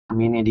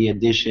Community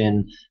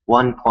Edition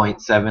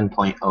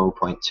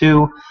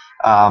 1.7.0.2.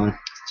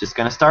 It's just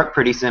going to start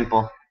pretty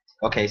simple.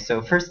 Okay,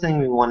 so first thing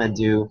we want to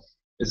do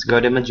is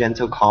go to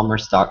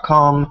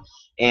magentocommerce.com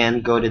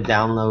and go to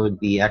download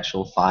the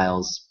actual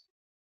files.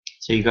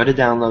 So you go to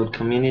download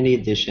Community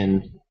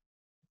Edition,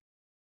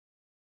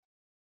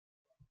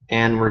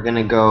 and we're going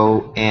to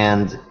go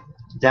and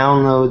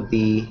download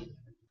the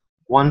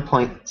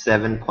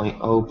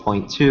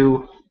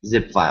 1.7.0.2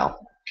 zip file.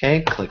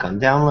 Okay, click on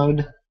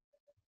download.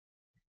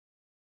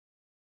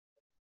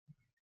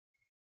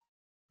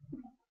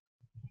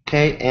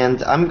 Okay,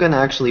 and I'm going to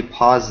actually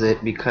pause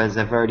it because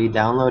I've already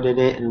downloaded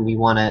it and we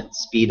want to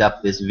speed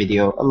up this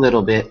video a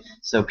little bit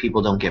so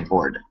people don't get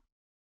bored.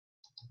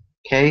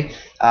 Okay,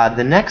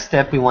 the next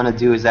step we want to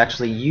do is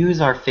actually use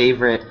our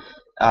favorite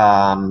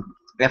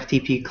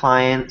FTP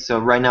client. So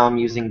right now I'm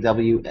using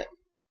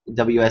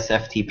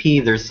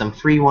WSFTP. There's some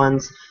free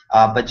ones,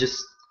 but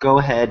just go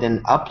ahead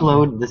and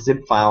upload the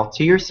zip file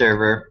to your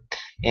server.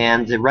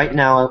 And right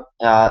now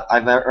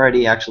I've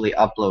already actually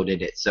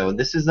uploaded it. So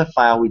this is the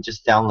file we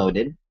just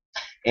downloaded.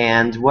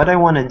 And what I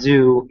want to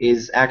do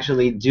is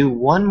actually do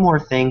one more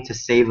thing to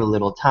save a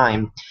little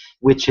time,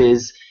 which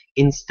is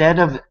instead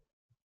of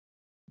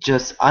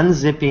just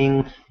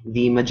unzipping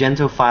the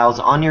Magento files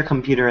on your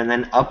computer and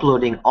then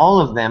uploading all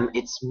of them,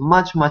 it's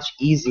much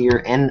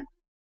easier and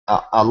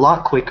a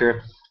lot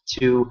quicker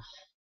to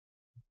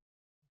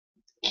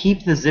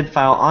keep the zip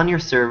file on your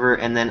server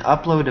and then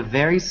upload a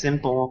very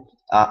simple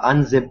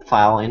unzip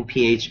file in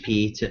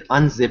PHP to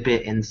unzip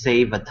it and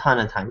save a ton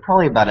of time,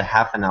 probably about a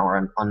half an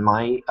hour on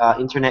my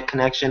internet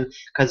connection,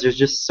 because there's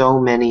just so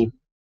many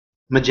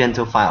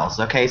Magento files.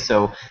 Okay,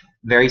 so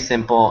very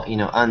simple,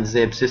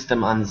 unzip,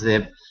 system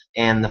unzip,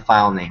 and the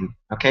file name.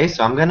 Okay,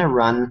 so I'm going to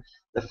run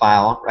the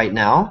file right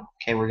now.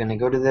 Okay, we're going to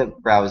go to the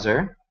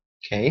browser.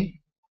 Okay.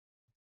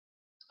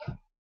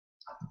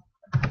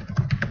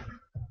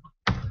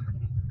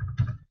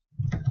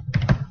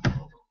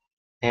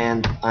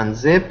 And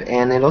unzip,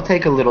 and it'll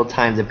take a little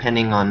time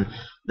depending on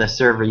the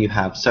server you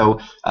have. So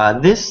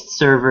this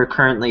server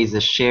currently is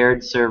a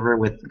shared server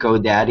with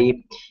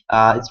GoDaddy.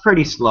 It's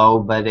pretty slow,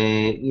 but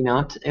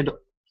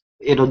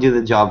it'll do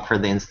the job for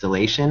the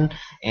installation,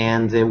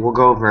 and we'll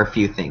go over a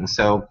few things.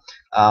 So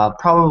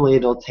probably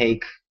it'll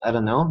take, I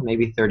don't know,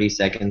 maybe 30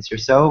 seconds or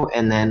so,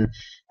 and then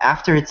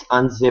after it's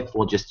unzipped,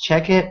 we'll just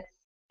check it,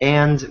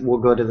 and we'll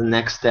go to the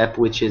next step,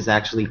 which is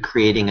actually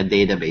creating a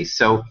database.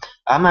 So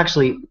I'm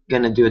actually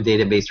going to do a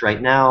database right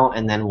now,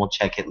 and then we'll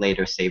check it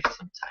later, save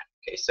some time.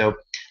 Okay, so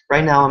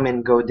right now I'm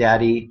in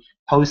GoDaddy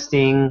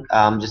hosting.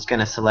 I'm just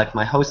going to select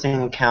my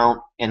hosting account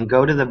and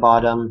go to the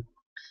bottom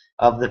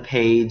of the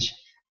page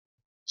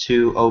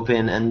to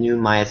open a new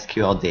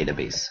MySQL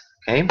database.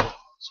 Okay,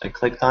 so I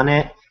clicked on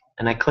it,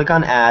 and I click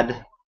on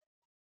Add.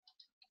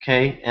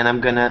 Okay, and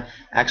I'm gonna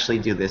actually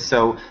do this.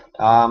 So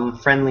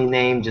friendly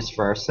name just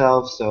for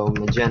ourselves. So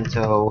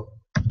Magento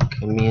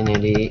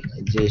Community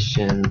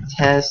Edition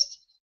Test,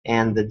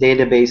 and the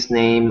database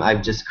name,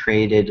 I've just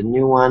created a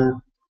new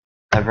one.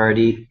 I've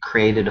already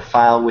created a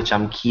file which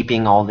I'm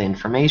keeping all the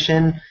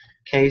information.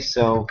 Okay,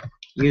 so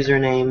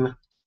username,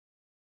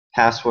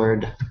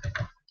 password,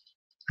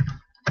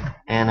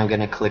 and I'm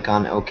gonna click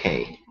on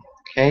OK.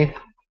 Okay.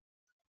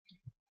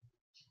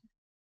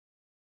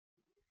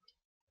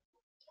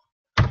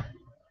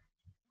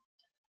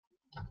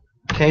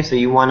 Okay, so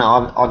you want to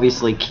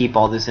obviously keep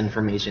all this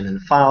information in the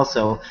file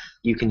so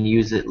you can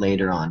use it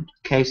later on.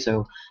 Okay,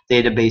 so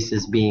database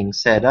is being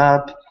set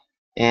up,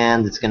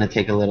 and it's going to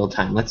take a little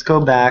time. Let's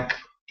go back,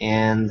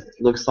 and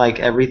looks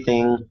like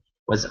everything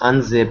was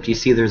unzipped. You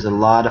see there's a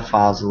lot of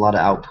files, a lot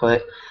of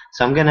output.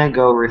 So I'm going to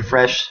go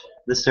refresh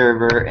the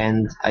server,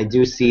 and I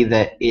do see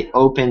that it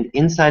opened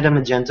inside a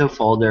Magento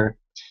folder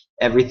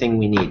everything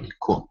we need.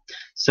 Cool.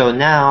 So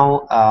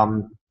now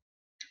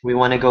we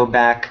want to go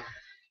back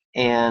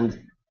and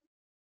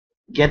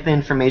get the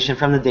information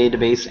from the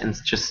database and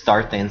just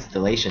start the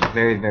installation.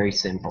 Very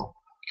simple.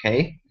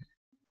 Okay,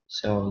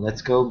 so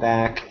let's go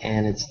back,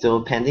 and it's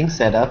still pending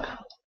setup.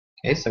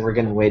 Okay, so we're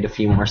going to wait a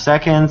few more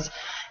seconds,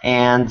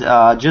 and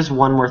just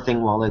one more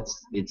thing while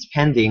it's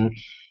pending.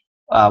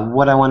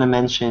 What I want to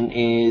mention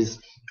is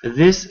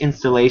this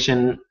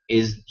installation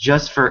is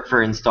just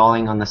for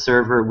installing on the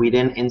server. We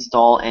didn't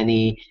install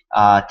any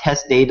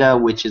test data,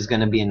 which is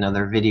going to be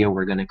another video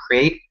we're going to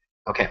create.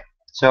 Okay,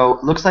 so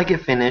looks like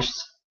it finished.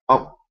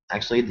 Oh,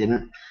 actually it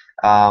didn't.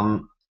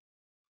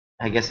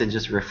 I guess it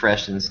just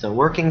refreshed and it's still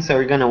working, so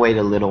we're going to wait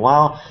a little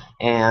while,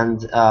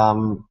 and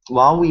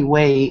while we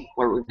wait,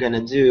 what we're going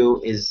to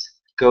do is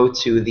go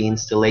to the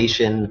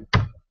installation,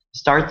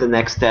 start the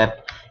next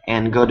step,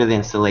 and go to the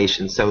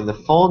installation. So the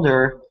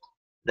folder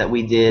that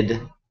we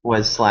did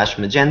was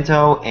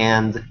 /Magento,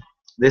 and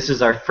this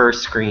is our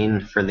first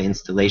screen for the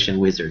installation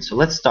wizard. So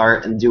let's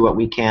start and do what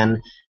we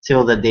can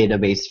till the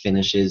database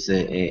finishes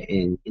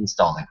in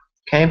installing.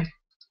 Okay?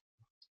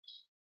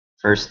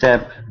 First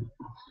step,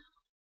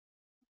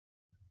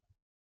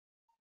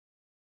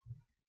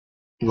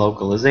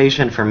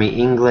 localization. For me,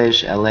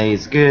 English. LA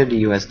is good.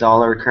 US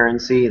dollar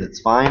currency,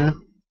 that's fine.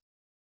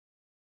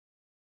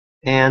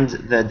 and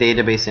the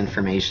database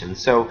information.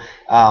 So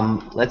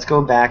let's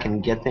go back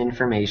and get the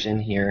information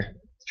here.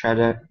 Try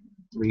to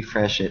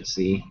refresh it,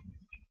 see.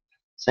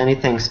 Is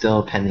anything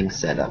still pending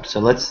setup? So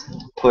let's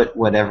put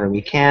whatever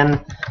we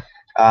can.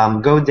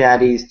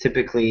 GoDaddy's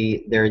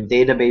typically their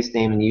database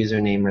name and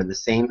username are the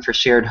same for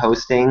shared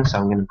hosting, so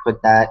I'm going to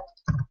put that.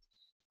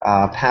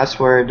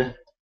 Password,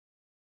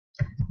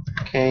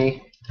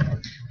 okay,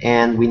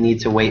 and we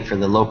need to wait for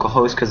the local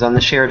host because on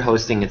the shared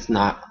hosting it's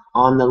not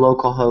on the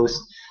local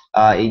host.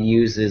 It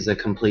uses a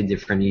completely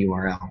different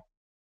URL.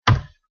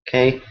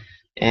 Okay,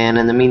 and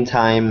in the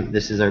meantime,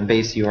 this is our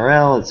base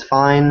URL. It's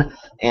fine,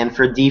 and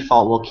for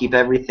default, we'll keep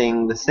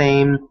everything the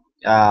same.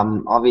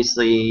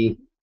 Obviously,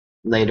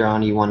 later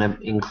on, you want to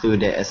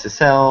include a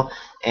SSL,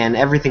 and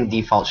everything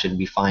default should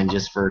be fine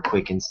just for a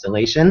quick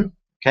installation.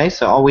 Okay,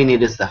 so all we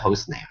need is the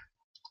host name.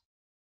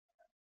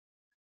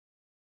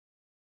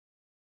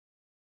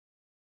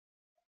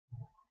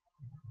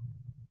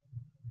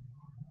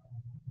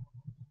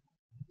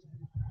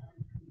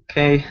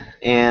 Okay,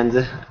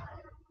 and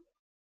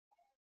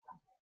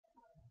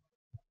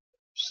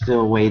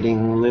still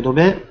waiting a little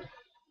bit.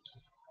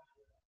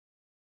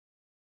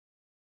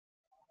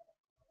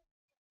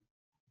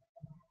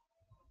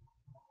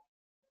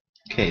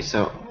 Okay,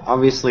 so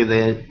obviously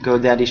the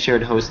GoDaddy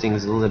shared hosting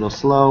is a little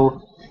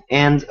slow,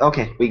 and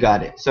okay, we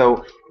got it.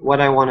 So what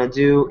I want to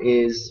do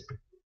is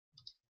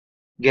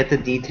get the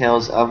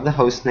details of the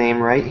host name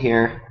right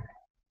here.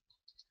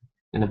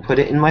 I'm going to put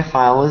it in my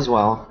file as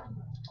well.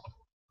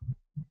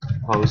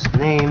 Host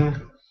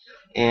name,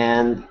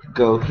 and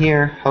go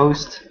here,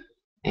 host,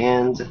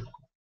 and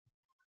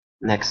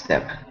next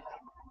step.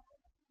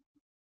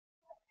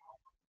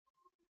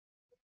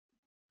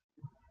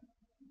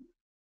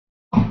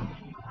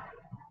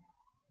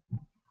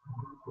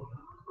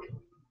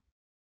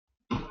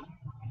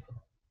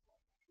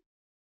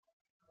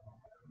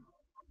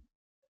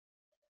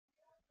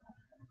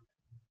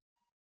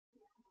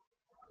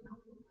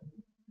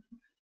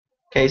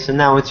 Okay, so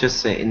now it's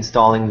just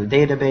installing the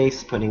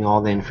database, putting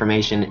all the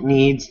information it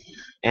needs,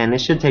 and it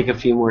should take a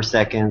few more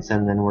seconds,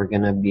 and then we're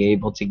going to be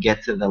able to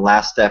get to the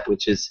last step,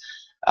 which is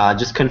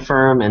just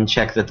confirm and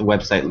check that the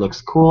website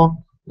looks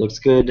cool, looks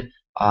good.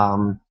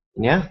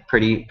 Yeah,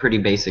 pretty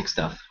basic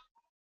stuff.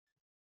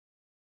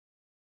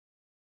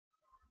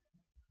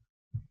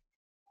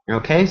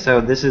 Okay,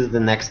 so this is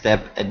the next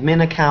step,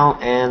 admin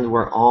account, and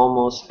we're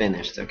almost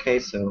finished. Okay,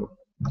 so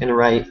I'm going to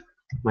write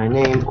my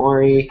name,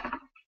 Ori,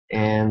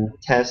 and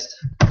test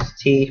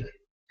T,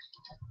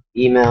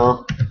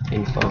 email,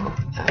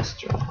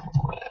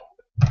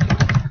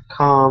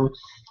 info@astroweb.com,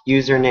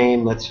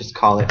 username, let's just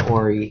call it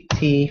Ori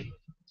T,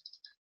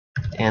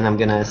 and I'm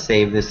going to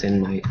save this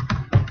in my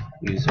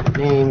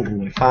username,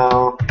 in my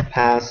file,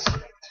 pass,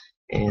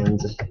 and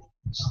just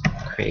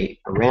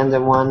create a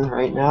random one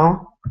right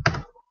now.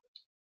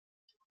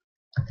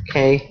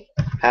 Okay,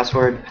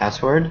 password,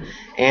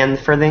 and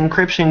for the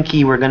encryption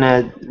key,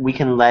 we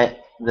can let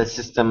the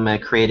system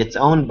create its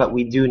own, but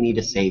we do need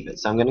to save it.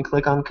 So I'm going to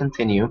click on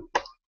continue,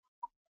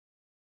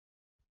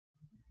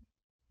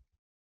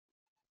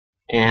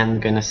 and I'm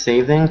going to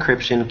save the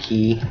encryption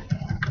key.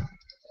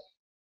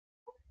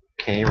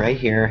 Okay, right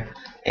here,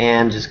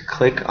 and just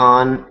click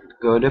on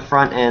go to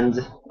front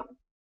end,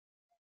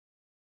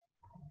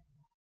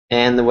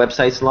 and the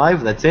website's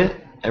live. That's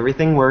it.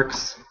 Everything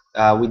works.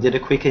 We did a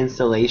quick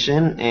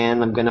installation,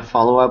 and I'm going to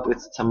follow up with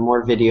some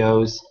more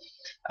videos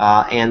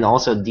and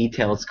also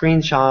detailed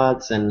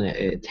screenshots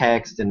and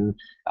text and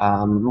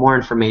more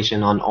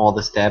information on all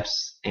the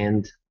steps.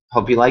 And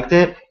hope you liked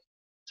it.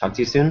 Talk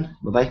to you soon.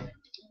 Bye-bye.